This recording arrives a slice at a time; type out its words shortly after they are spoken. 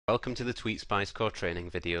Welcome to the TweetSpice core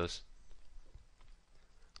training videos.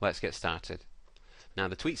 Let's get started. Now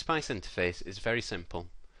the TweetSpice interface is very simple.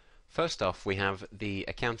 First off, we have the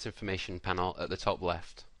account information panel at the top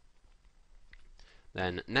left.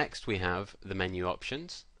 Then next we have the menu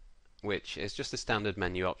options, which is just the standard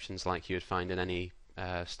menu options like you would find in any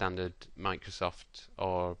standard Microsoft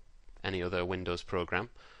or any other Windows program.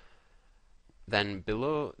 Then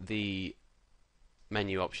below the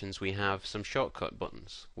menu options we have some shortcut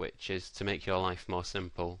buttons, which is to make your life more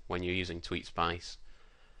simple when you're using TweetSpice,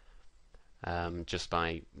 just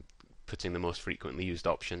by putting the most frequently used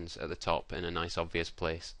options at the top in a nice obvious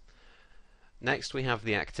place. Next we have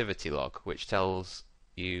the activity log, which tells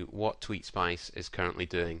you what TweetSpice is currently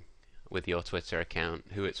doing with your Twitter account,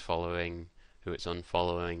 who it's following, who it's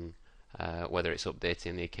unfollowing, whether it's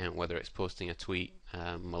updating the account, whether it's posting a tweet,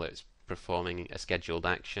 whether it's performing a scheduled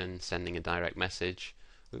action, sending a direct message.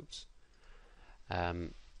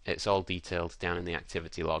 It's all detailed down in the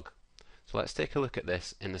activity log. So let's take a look at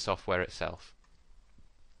this in the software itself.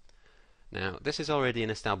 Now this is already an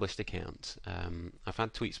established account. I've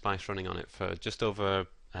had TweetSpice running on it for just over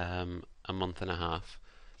a month and a half,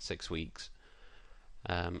 6 weeks,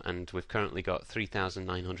 and we've currently got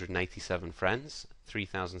 3,987 friends,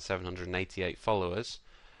 3,788 followers,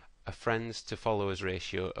 a friends to followers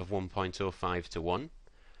ratio of 1.05 to 1,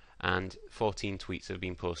 and 14 tweets have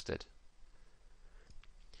been posted.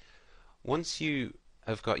 Once you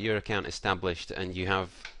have got your account established and you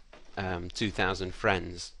have 2,000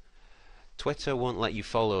 friends, Twitter won't let you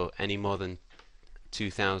follow any more than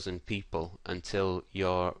 2,000 people until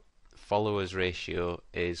your followers ratio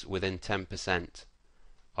is within 10%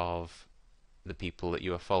 of the people that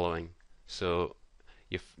you are following. So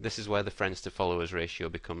this is where the friends to followers ratio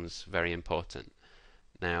becomes very important.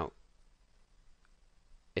 Now,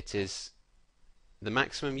 it is the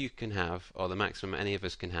maximum you can have, or the maximum any of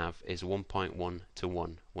us can have, is 1.1 to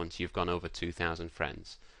 1 once you've gone over 2,000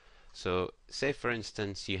 friends. So say for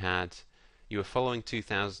instance you were following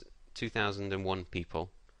 2,001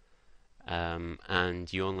 people,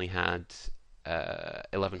 and you only had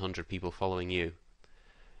 1,100 people following you.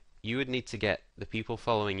 You would need to get the people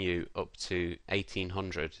following you up to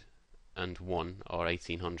 1,801 or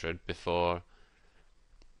 1,800 before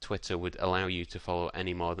Twitter would allow you to follow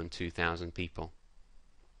any more than 2,000 people.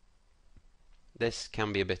 This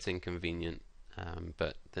can be a bit inconvenient,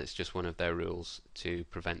 but that's just one of their rules to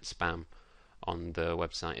prevent spam on the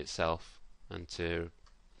website itself and to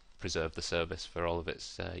preserve the service for all of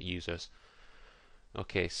its users.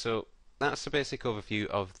 Okay, so that's a basic overview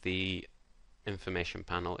of the information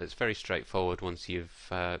panel. It's very straightforward once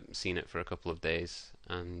you've seen it for a couple of days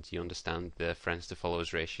and you understand the friends to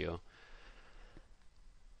followers ratio.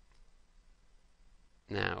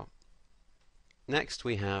 Now, next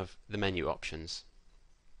we have the menu options,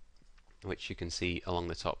 which you can see along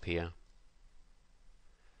the top here.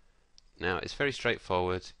 Now, it's very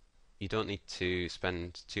straightforward. You don't need to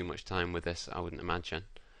spend too much time with this, I wouldn't imagine.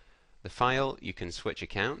 The file, you can switch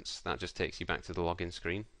accounts. That just takes you back to the login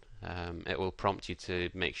screen. It will prompt you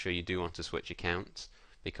to make sure you do want to switch accounts,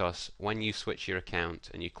 because when you switch your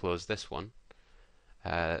account and you close this one,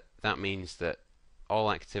 that means that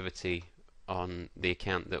all activity on the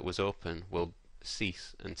account that was open will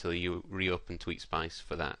cease until you reopen TweetSpice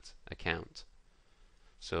for that account.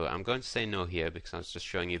 So I'm going to say no here because I was just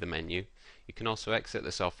showing you the menu. You can also exit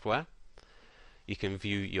the software. You can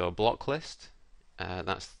view your block list.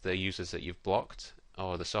 That's the users that you've blocked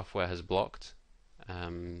or the software has blocked,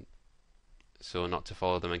 so not to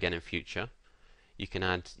follow them again in future. You can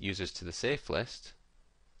add users to the safe list,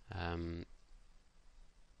 and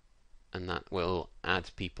that will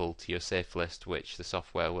add people to your safe list, which the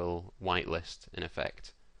software will whitelist in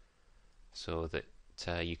effect, so that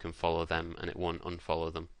you can follow them and it won't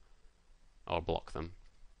unfollow them or block them.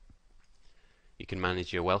 You can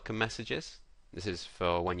manage your welcome messages. This is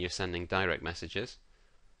for when you're sending direct messages.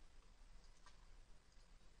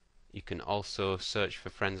 You can also search for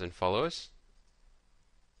friends and followers.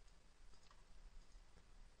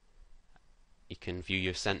 You can view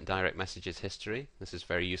your sent direct messages history. This is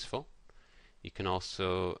very useful. You can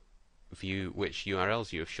also view which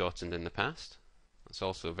URLs you have shortened in the past. That's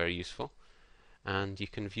also very useful. And you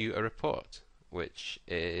can view a report, which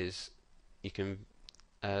is, you can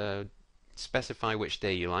specify which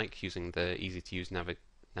day you like using the easy to use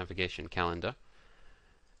navigation calendar,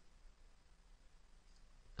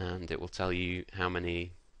 and it will tell you how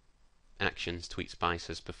many actions TweetSpice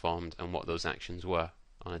has performed and what those actions were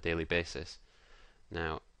on a daily basis.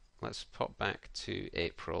 Now let's pop back to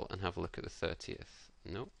April and have a look at the 30th.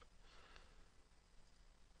 Nope.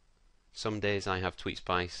 Some days I have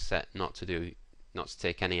TweetSpice set not to do not to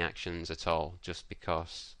take any actions at all, just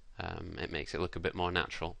because it makes it look a bit more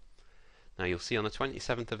natural. Now you'll see on the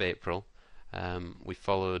 27th of April we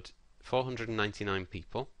followed 499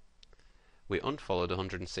 people, we unfollowed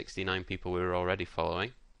 169 people we were already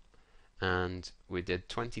following, and we did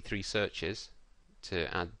 23 searches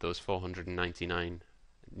to add those 499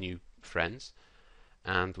 new friends,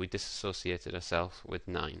 and we disassociated ourselves with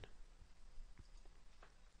 9.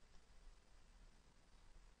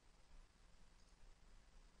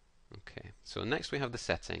 Okay, so next we have the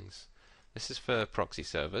settings. This is for proxy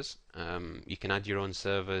servers. You can add your own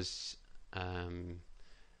servers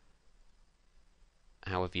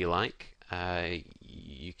however you like.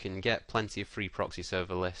 You can get plenty of free proxy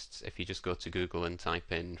server lists if you just go to Google and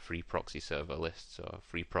type in free proxy server lists or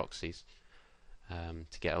free proxies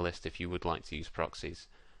to get a list if you would like to use proxies.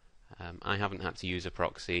 I haven't had to use a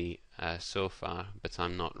proxy so far, but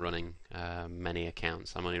I'm not running many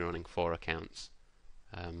accounts. I'm only running 4 accounts.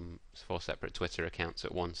 4 separate Twitter accounts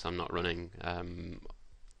at once. I'm not running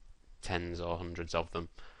tens or hundreds of them.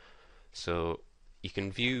 So you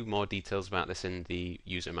can view more details about this in the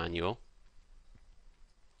user manual.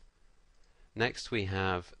 Next we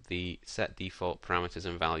have the set default parameters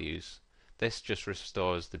and values. This just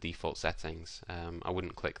restores the default settings. I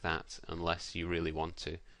wouldn't click that unless you really want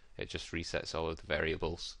to. It just resets all of the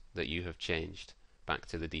variables that you have changed back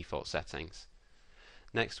to the default settings.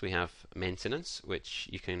 Next we have maintenance, which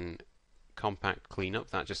you can compact cleanup.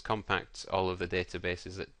 That just compacts all of the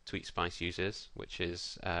databases that TweetSpice uses, which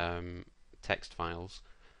is text files,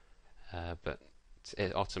 but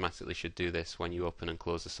it automatically should do this when you open and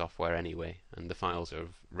close the software anyway, and the files are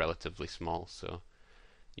relatively small, so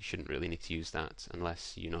you shouldn't really need to use that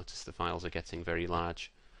unless you notice the files are getting very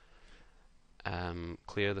large.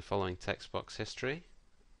 Clear the following text box history.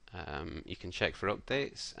 You can check for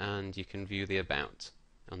updates, and you can view the about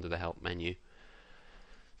under the help menu.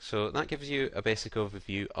 So that gives you a basic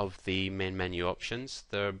overview of the main menu options.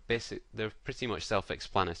 They're pretty much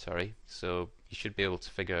self-explanatory, so you should be able to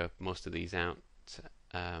figure most of these out,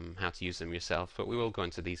 how to use them yourself, but we will go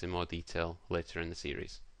into these in more detail later in the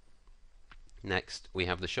series. Next we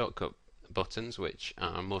have the shortcut buttons, which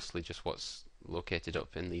are mostly just what's located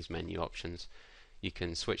up in these menu options. You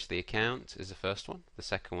can switch the account is the first one. The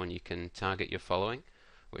second one, you can target your following,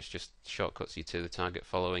 which just shortcuts you to the target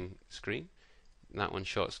following screen. That one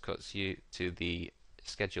shortcuts you to the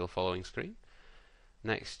schedule following screen.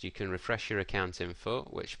 Next you can refresh your account info,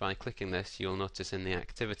 which by clicking this you'll notice in the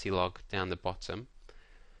activity log down the bottom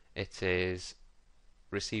it is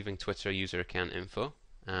receiving Twitter user account info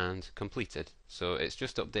and completed. So it's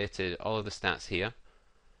just updated all of the stats here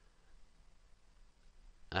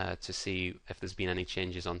to see if there's been any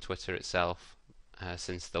changes on Twitter itself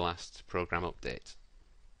since the last program update.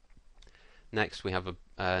 Next we have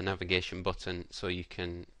a navigation button, so you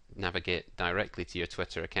can navigate directly to your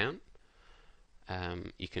Twitter account.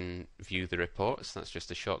 You can view the reports. That's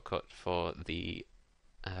just a shortcut for the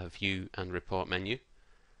view and report menu.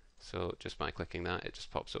 So just by clicking that, it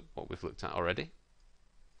just pops up what we've looked at already.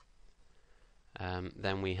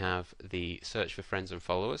 Then we have the search for friends and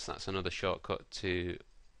followers. That's another shortcut to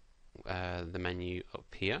the menu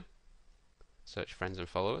up here. Search friends and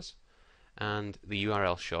followers. And the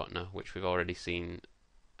URL shortener, which we've already seen.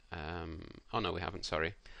 Oh no, we haven't,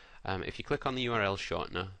 sorry. If you click on the URL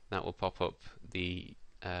shortener, that will pop up the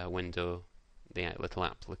window, the little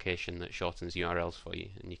application that shortens URLs for you,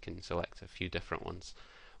 and you can select a few different ones.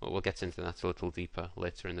 But we'll get into that a little deeper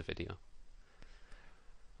later in the video.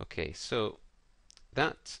 Okay, so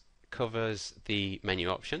that covers the menu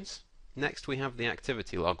options. Next we have the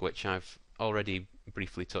activity log, which I've already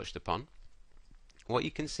briefly touched upon. What you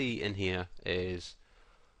can see in here is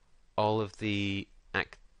all of the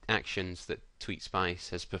actions that TweetSpice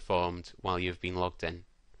has performed while you've been logged in.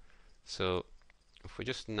 So if we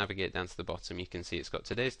just navigate down to the bottom, you can see it's got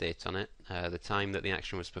today's date on it, the time that the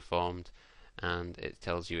action was performed, and it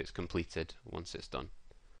tells you it's completed once it's done.